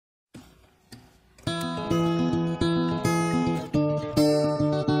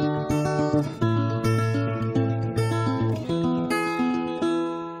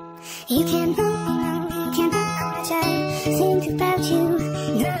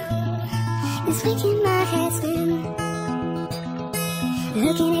just making my head spin.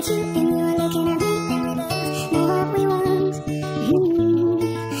 Looking at you and you are looking at me, and we both know what we want.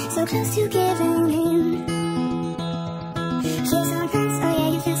 So close to giving in. Feel so nice, oh yeah,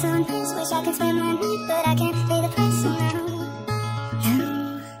 you feel so nice. Wish I could spend my night, but I can't pay the price, so now.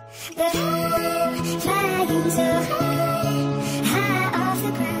 But I'm flying so high off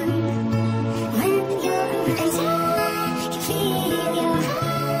the ground. When you're inside, can feel your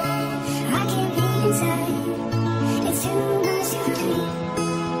heart rocking me inside. It's too much to dream.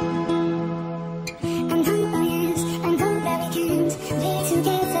 I'm home, oh yes, I'm home that we can't be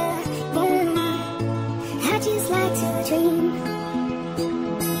together, but I just like to dream.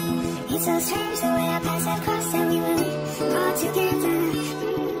 It's so strange the way our paths have crossed and we were all together.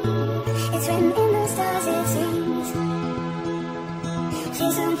 It's written in the stars, it seems.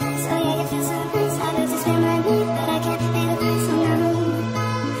 Feel so nice, oh yeah, you feel so nice. I'd love to spend my night, but I can't pay the price, so no.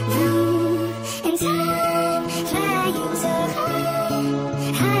 And time flying so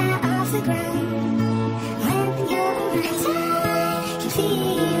high off the ground. When you're inside, can feel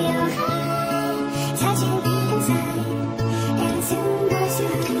your heart touching me inside. And it's too much to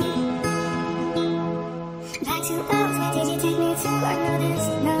dream. Back to us, where did you take me to? I know there's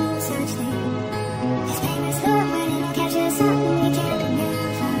no such thing. This famous love, when it'll capture something we can't never.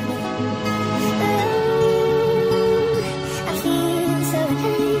 Oh, I feel so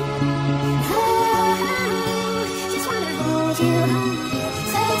alive. Oh, just wanna hold you.